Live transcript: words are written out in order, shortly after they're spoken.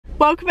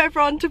Welcome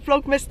everyone to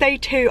Vlogmas Day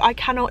 2. I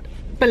cannot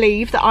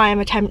believe that I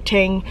am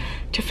attempting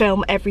to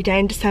film every day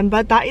in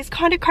December. That is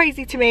kind of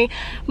crazy to me.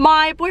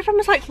 My boyfriend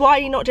was like, why are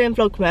you not doing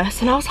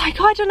Vlogmas? And I was like,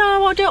 I don't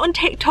know, I'll do it on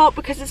TikTok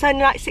because it's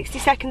only like 60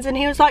 seconds. And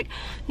he was like,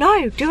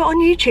 no, do it on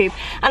YouTube.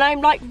 And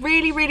I'm like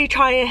really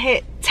trying to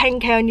hit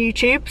 10k on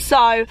YouTube.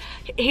 So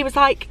he was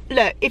like,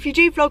 look, if you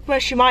do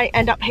Vlogmas you might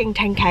end up hitting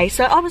 10k.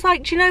 So I was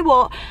like, do you know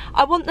what,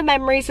 I want the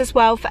memories as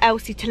well for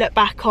Elsie to look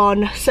back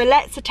on, so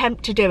let's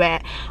attempt to do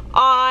it.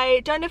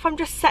 I don't know if I'm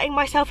just setting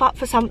myself up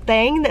for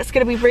something that's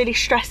going to be really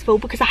stressful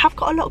because I have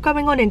got a lot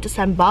going on in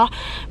December,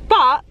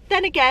 but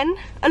then again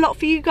a lot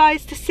for you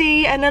guys to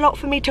see and a lot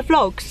for me to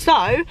vlog.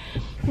 So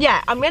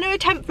yeah, I'm going to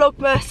attempt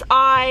Vlogmas.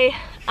 I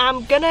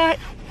am gonna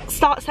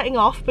start setting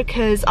off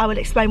because I will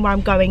explain where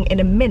I'm going in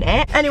a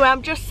minute. Anyway,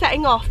 I'm just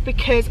setting off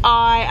because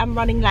I am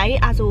running late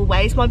as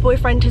always. My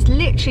boyfriend has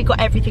literally got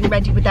everything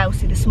ready with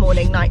Elsie this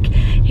morning. Like,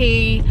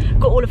 he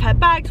got all of her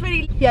bags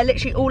ready. Yeah,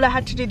 literally all I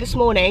had to do this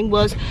morning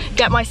was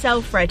get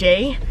myself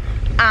ready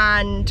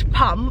and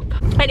pump.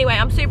 Anyway,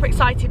 I'm super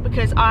excited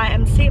because I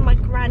am seeing my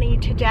granny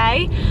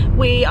today.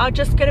 We are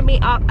just going to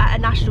meet up at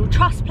a National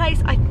Trust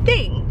place. I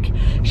think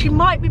she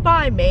might be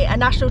buying me a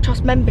National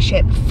Trust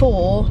membership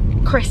for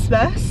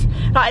Christmas.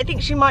 Like, I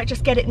think she might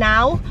just get it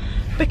now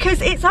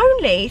because it's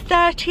only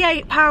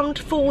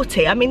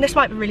 £38.40. I mean, this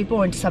might be really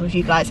boring to some of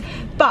you guys,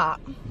 but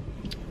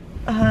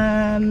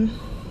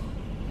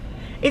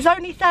it's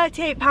only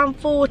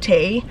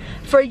 £38.40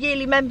 for a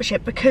yearly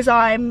membership because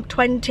I'm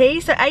 20,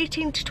 so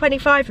 18 to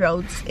 25 year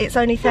olds it's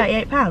only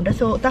 £38. I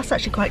thought that's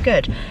actually quite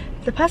good.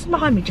 The person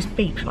behind me just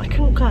beeped, but I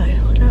couldn't go.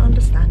 I don't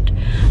understand.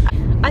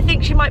 I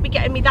think she might be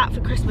getting me that for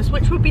Christmas,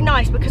 which would be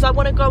nice because I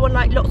want to go on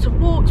like lots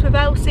of walks with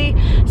Elsie,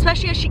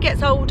 especially as she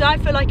gets older. I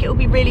feel like it will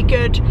be really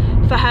good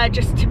for her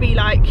just to be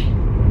like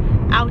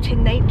out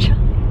in nature.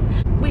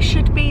 We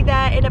should be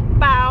there in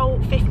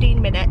about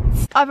 15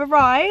 minutes. I've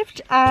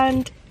arrived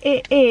and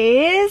it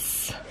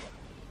is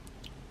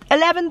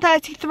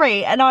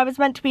 11:33 and I was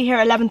meant to be here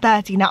at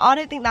 11:30. Now I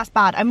don't think that's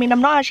bad. I mean, I'm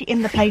not actually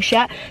in the place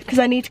yet because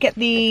I need to get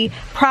the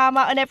pram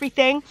out and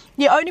everything.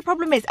 The only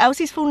problem is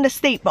Elsie's fallen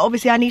asleep, but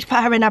obviously I need to put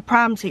her in her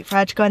pram suit for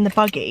her to go in the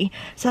buggy,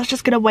 so that's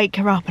just gonna wake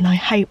her up and I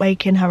hate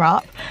waking her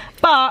up,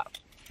 but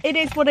it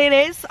is what it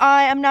is.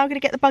 I am now gonna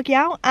get the buggy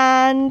out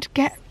and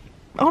get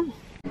on.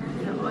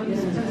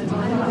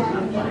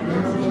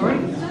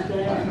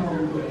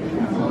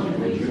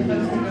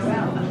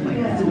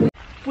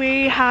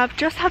 We have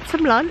just had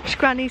some lunch.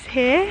 Granny's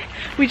here.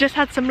 We just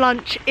had some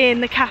lunch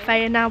in the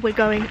cafe and now we're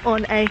going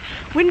on a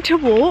winter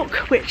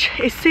walk, which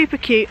is super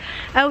cute.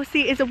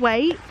 Elsie is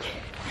awake.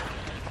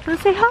 Wanna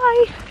say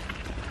hi?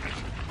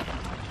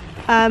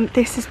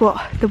 This is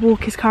what the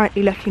walk is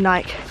currently looking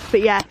like.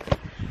 But yeah,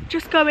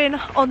 just going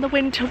on the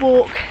winter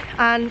walk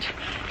and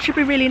should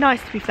be really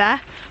nice, to be fair.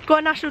 Got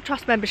a National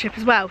Trust membership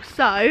as well,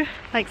 so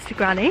thanks to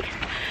Granny.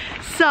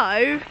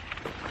 So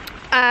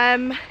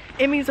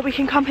it means that we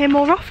can come here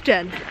more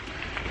often.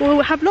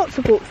 We'll have lots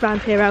of walks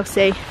around here,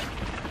 Elsie.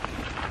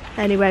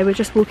 Anyway, we're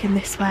just walking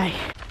this way.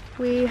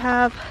 We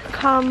have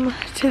come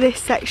to this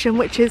section,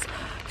 which is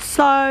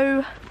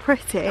so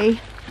pretty.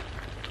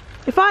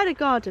 If I had a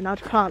garden, I'd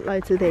plant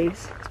loads of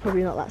these. It's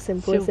probably not that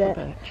simple, is it?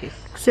 Silver birches.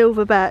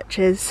 Silver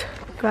birches,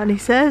 Granny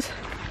says.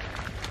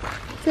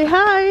 Say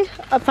hi.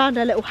 I found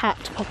her little hat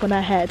to pop on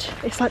her head.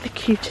 It's like the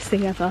cutest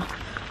thing ever.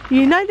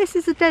 You know this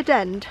is a dead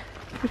end.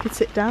 We could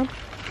sit down.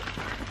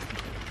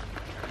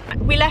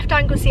 We left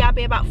Anglesey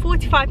Abbey about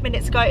 45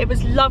 minutes ago. It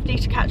was lovely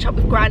to catch up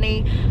with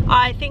Granny.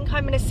 I think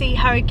I'm going to see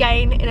her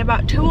again in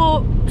about 2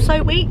 or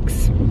so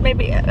weeks,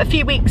 maybe a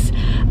few weeks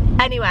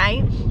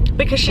anyway,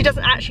 because she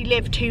doesn't actually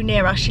live too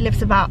near us. She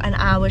lives about an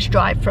hour's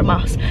drive from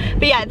us.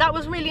 But yeah, that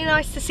was really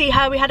nice to see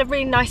her. We had a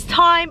really nice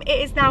time. It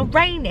is now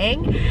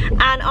raining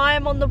and I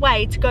am on the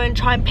way to go and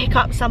try and pick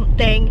up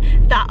something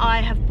that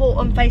I have bought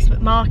on Facebook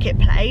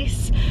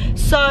Marketplace.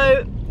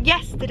 So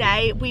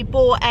yesterday we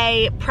bought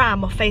a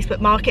pram off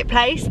Facebook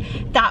Marketplace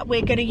that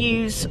we're going to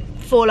use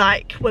for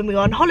like when we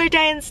go on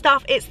holiday and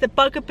stuff. It's the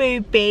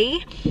Bugaboo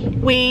Bee.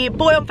 We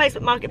bought it on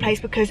Facebook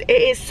Marketplace because it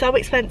is so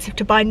expensive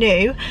to buy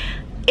new.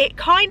 It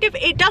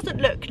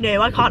doesn't look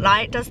new, I can't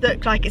lie, it does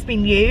look like it's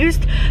been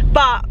used,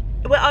 but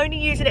we're only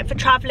using it for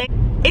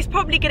travelling. It's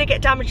probably going to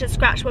get damaged and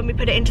scratched when we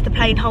put it into the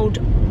plane hold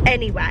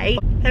anyway.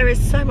 There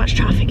is so much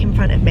traffic in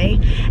front of me.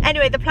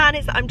 Anyway, the plan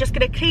is that I'm just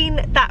going to clean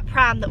that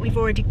pram that we've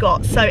already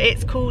got. So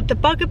it's called the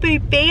Bugaboo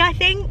Bee, I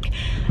think.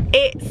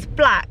 It's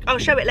black. I'll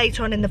show it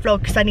later on in the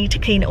vlog because I need to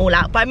clean it all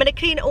out. But I'm going to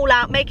clean it all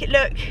out, make it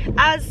look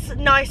as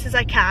nice as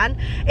I can.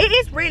 It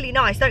is really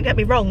nice, don't get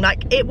me wrong.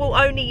 Like, it will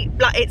only,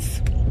 like,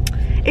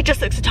 it just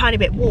looks a tiny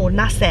bit worn,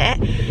 that's it.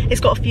 It's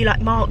got a few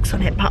like marks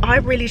on it, but I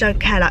really don't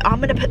care. Like, I'm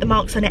going to put the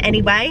marks on it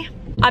anyway.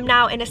 I'm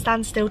now in a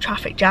standstill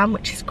traffic jam,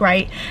 which is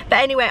great. But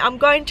anyway, I'm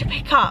going to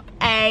pick up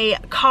a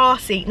car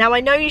seat. Now,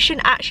 I know you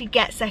shouldn't actually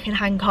get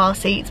second-hand car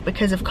seats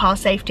because of car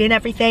safety and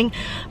everything,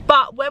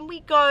 but when we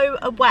go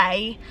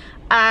away,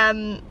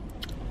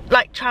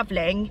 like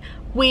traveling,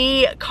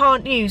 we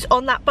can't use,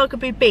 on that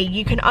Bugaboo B,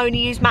 you can only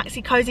use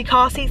maxi cozy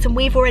car seats, and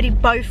we've already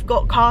both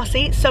got car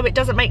seats, so it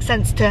doesn't make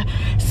sense to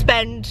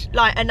spend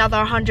like another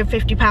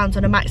 £150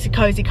 on a maxi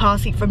cozy car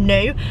seat from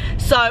new.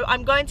 So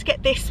I'm going to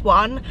get this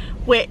one,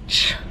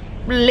 which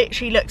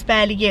literally looks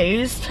barely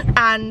used,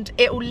 and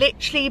it will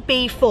literally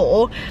be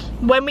for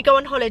when we go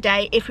on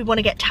holiday if we want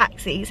to get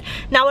taxis.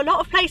 Now, a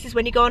lot of places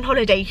when you go on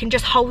holiday you can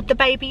just hold the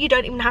baby, you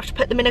don't even have to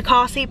put them in a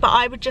car seat, but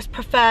I would just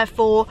prefer,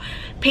 for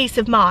peace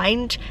of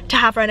mind, to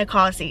have her in a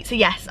car seat. So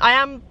yes, I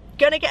am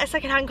gonna get a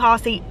second-hand car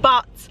seat,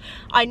 but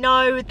I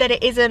know that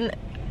it isn't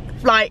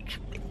like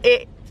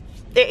it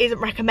isn't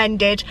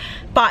recommended,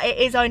 but it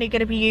is only going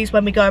to be used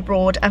when we go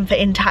abroad and for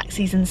in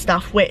taxis and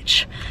stuff,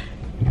 which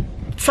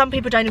some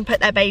people don't even put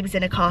their babies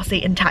in a car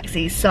seat in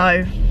taxis,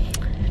 so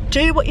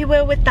do what you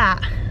will with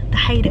that. The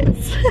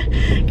haters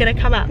gonna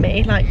come at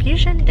me like, you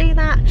shouldn't do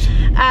that,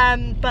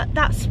 but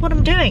that's what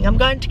I'm doing. I'm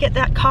going to get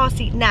that car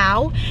seat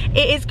now.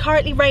 It is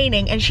currently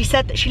raining, and she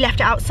said that she left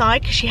it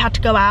outside because she had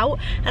to go out,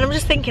 and I'm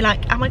just thinking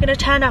like, am I going to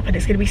turn up and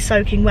it's going to be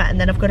soaking wet, and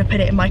then I've got to put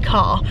it in my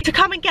car? To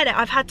come and get it,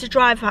 I've had to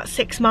drive about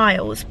 6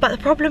 miles, but the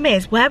problem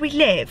is, where we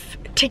live,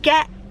 to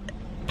get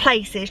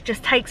places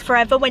just takes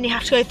forever when you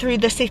have to go through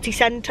the city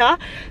centre.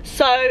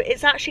 So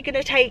it's actually going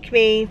to take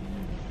me,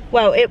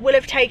 well, it will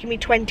have taken me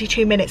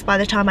 22 minutes by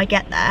the time I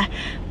get there.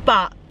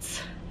 But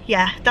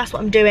yeah, that's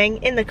what I'm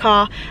doing in the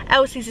car.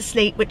 Elsie's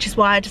asleep, which is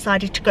why I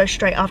decided to go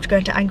straight after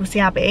going to Anglesey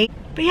Abbey.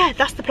 But yeah,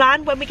 that's the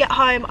plan. When we get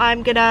home,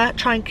 I'm gonna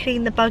try and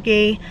clean the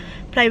buggy,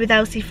 play with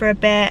Elsie for a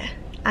bit,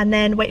 and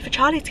then wait for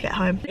Charlie to get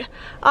home.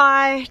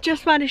 I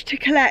just managed to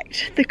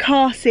collect the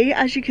car seat.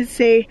 As you can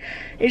see,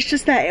 it's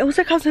just there. It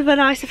also comes with an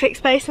ISOFIX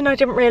space, and I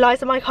didn't realise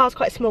that my car's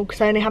quite small because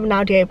I only have an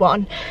Audi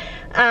A1.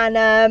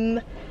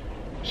 And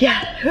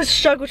yeah, it was a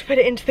struggle to put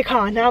it into the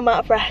car. Now I'm out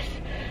of breath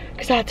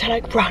because I had to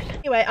like run.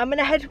 Anyway, I'm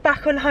gonna head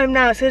back on home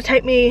now. It's gonna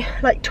take me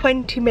like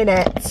 20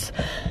 minutes,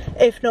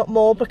 if not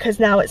more, because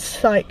now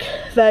it's like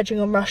verging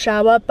on rush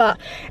hour. But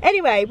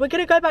anyway, we're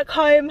gonna go back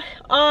home.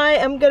 I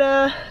am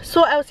gonna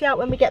sort Elsie out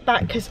when we get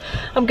back because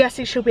I'm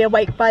guessing she'll be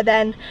awake by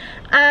then,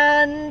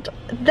 and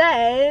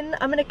then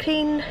I'm gonna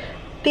clean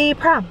the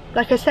pram.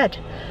 Like I said,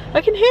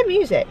 I can hear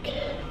music,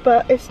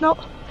 but it's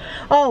not,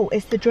 oh,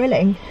 it's the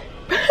drilling.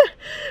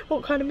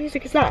 What kind of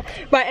music is that?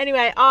 Right,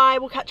 anyway, I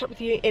will catch up with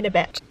you in a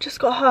bit. Just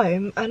got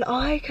home and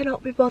I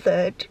cannot be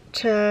bothered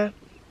to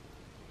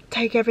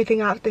take everything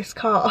out of this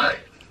car.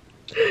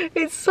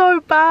 It's so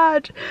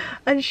bad,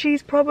 and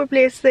she's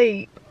probably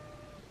asleep.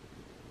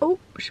 Oh,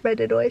 she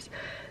made a noise.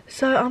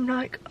 So I'm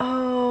like,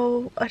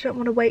 oh, I don't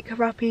want to wake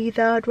her up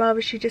either. I'd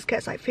rather she just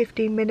gets like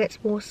 15 minutes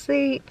more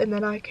sleep, and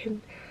then I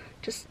can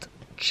just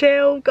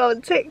chill, go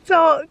on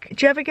TikTok.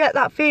 Do you ever get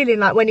that feeling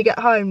like when you get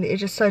home that you're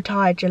just so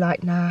tired, you're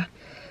like, nah,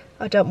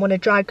 I don't want to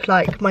drag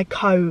like my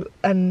coat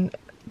and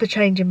the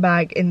changing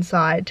bag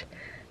inside,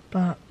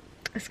 but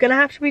it's gonna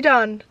have to be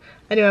done.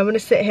 Anyway, I'm gonna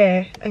sit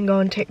here and go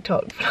on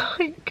TikTok for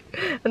like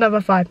another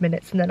 5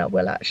 minutes, and then I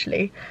will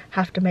actually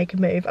have to make a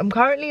move. I'm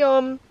currently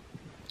on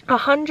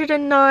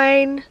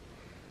 109,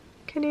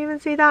 can you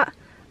even see that?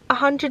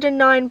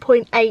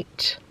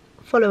 109.8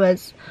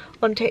 followers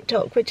on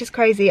TikTok, which is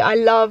crazy. I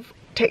love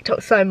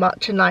TikTok so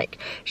much, and like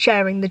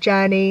sharing the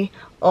journey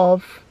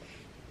of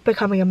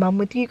becoming a mum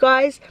with you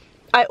guys.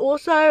 I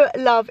also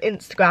love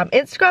Instagram.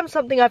 Instagram's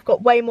something I've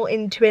got way more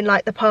into in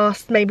like the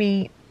past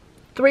maybe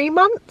 3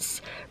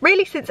 months,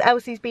 really, since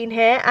Elsie's been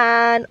here.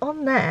 And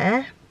on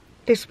there,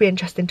 this will be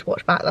interesting to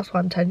watch back, that's why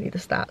I'm telling you the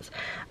stats.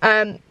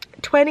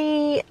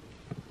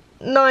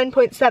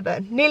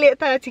 29.7, nearly at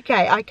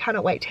 30k. I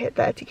cannot wait to hit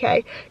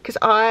 30k because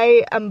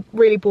I am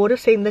really bored of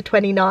seeing the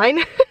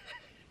 29.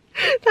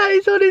 That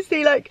is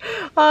honestly like,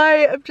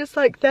 I am just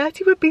like,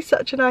 30 would be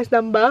such a nice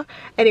number.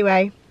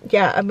 Anyway,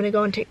 yeah, I'm gonna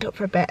go on TikTok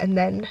for a bit and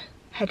then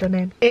head on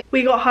in.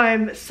 We got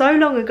home so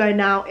long ago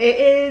now. It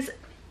is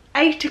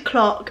 8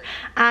 o'clock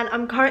and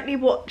I'm currently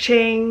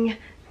watching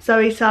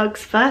Zoe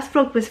Suggs' first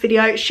Vlogmas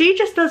video. She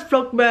just does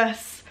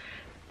Vlogmas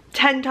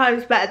 10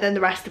 times better than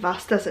the rest of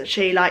us, doesn't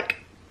she? Like,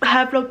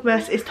 her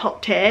Vlogmas is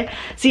top tier.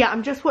 So yeah,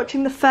 I'm just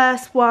watching the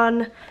first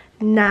one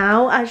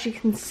now, as you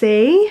can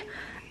see.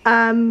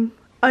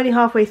 Only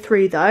halfway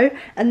through though.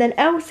 And then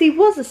Elsie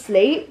was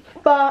asleep,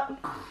 but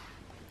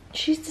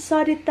she's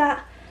decided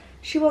that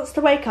she wants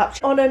to wake up.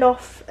 On and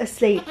off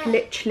asleep,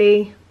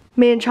 literally.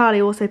 Me and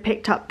Charlie also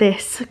picked up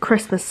this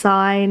Christmas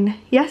sign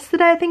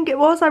yesterday, I think it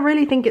was. I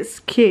really think it's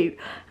cute,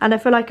 and I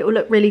feel like it will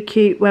look really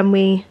cute when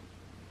we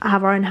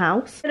have our own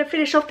house. I'm gonna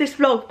finish off this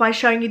vlog by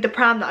showing you the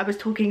pram that I was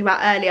talking about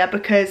earlier,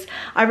 because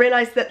I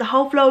realised that the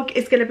whole vlog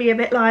is gonna be a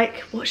bit like,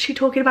 what's she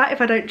talking about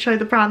if I don't show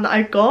the pram that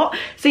I got?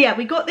 So yeah,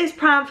 we got this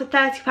pram for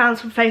 £30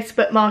 from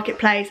Facebook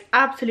Marketplace,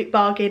 absolute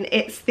bargain.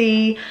 It's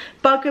the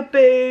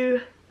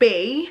Bugaboo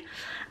B,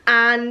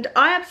 and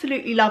I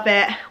absolutely love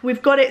it.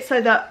 We've got it so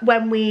that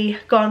when we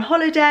go on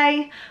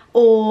holiday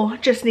or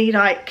just need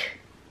like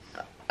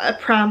a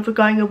pram for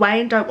going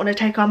away and don't want to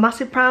take our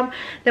massive pram,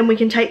 then we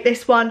can take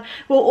this one.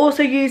 We'll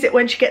also use it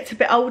when she gets a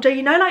bit older,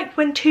 you know, like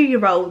when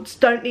 2-year-olds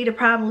don't need a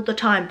pram all the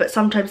time but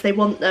sometimes they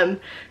want them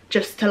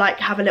just to like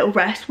have a little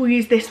rest. We'll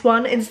use this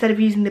one instead of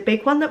using the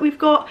big one that we've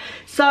got.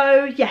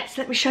 So yes,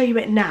 let me show you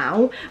it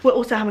now. We're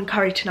also having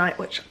curry tonight,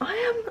 which I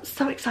am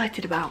so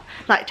excited about,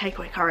 like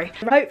takeaway curry.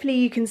 Hopefully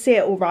you can see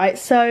it all right.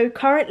 So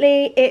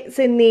currently it's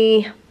in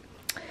the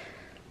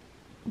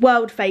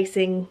world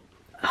facing,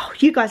 oh,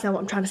 you guys know what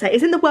I'm trying to say.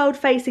 It's in the world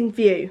facing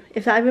view,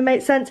 if that even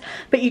makes sense.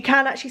 But you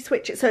can actually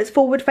switch it so it's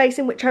forward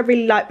facing, which I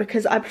really like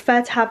because I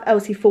prefer to have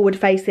Elsie forward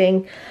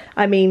facing.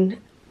 I mean,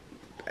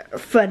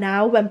 for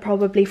now and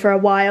probably for a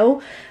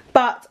while,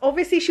 but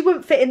obviously she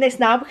wouldn't fit in this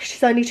now because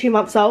she's only 2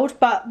 months old,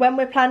 but when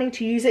we're planning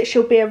to use it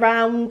she'll be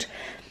around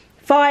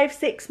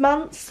 5-6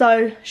 months,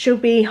 so she'll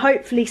be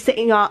hopefully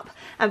sitting up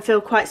and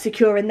feel quite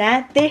secure in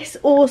there. This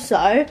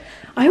also,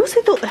 I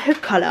also thought the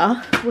hood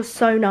colour was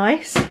so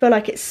nice. I feel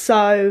like it's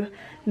so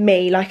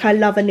me, like I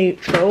love a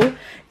neutral.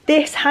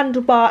 This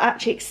handlebar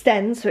actually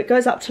extends, so it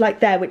goes up to like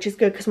there, which is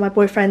good because my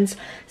boyfriend's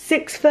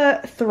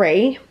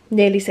 6'3",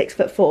 nearly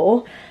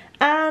 6'4",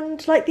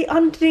 and like the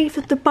underneath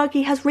of the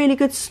buggy has really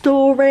good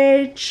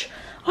storage.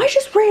 I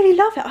just really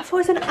love it. I thought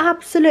it was an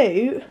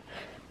absolute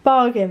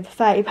bargain for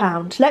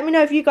 £30. Let me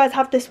know if you guys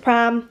have this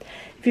pram,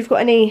 if you've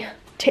got any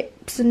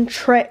tips and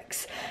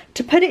tricks.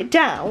 To put it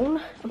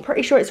down, I'm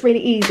pretty sure it's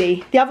really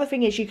easy. The other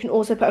thing is you can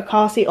also put a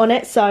car seat on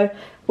it, so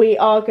we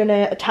are going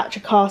to attach a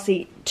car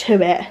seat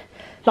to it.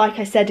 Like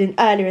I said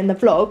earlier in the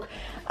vlog,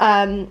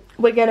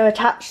 we're going to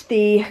attach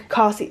the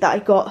car seat that I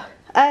got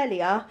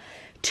earlier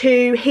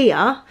to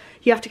here.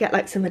 You have to get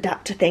like some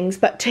adapter things,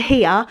 but to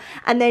here,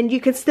 and then you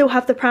can still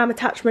have the pram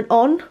attachment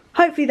on.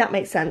 Hopefully that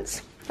makes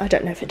sense. I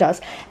don't know if it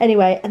does.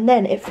 Anyway, and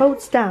then it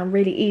folds down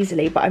really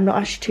easily, but I'm not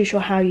actually too sure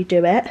how you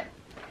do it.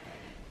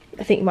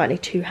 I think you might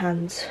need 2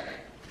 hands.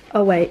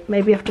 Oh wait,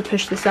 maybe you have to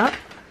push this up.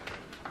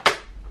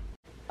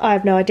 I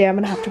have no idea. I'm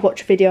gonna have to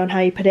watch a video on how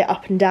you put it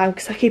up and down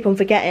because I keep on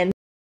forgetting.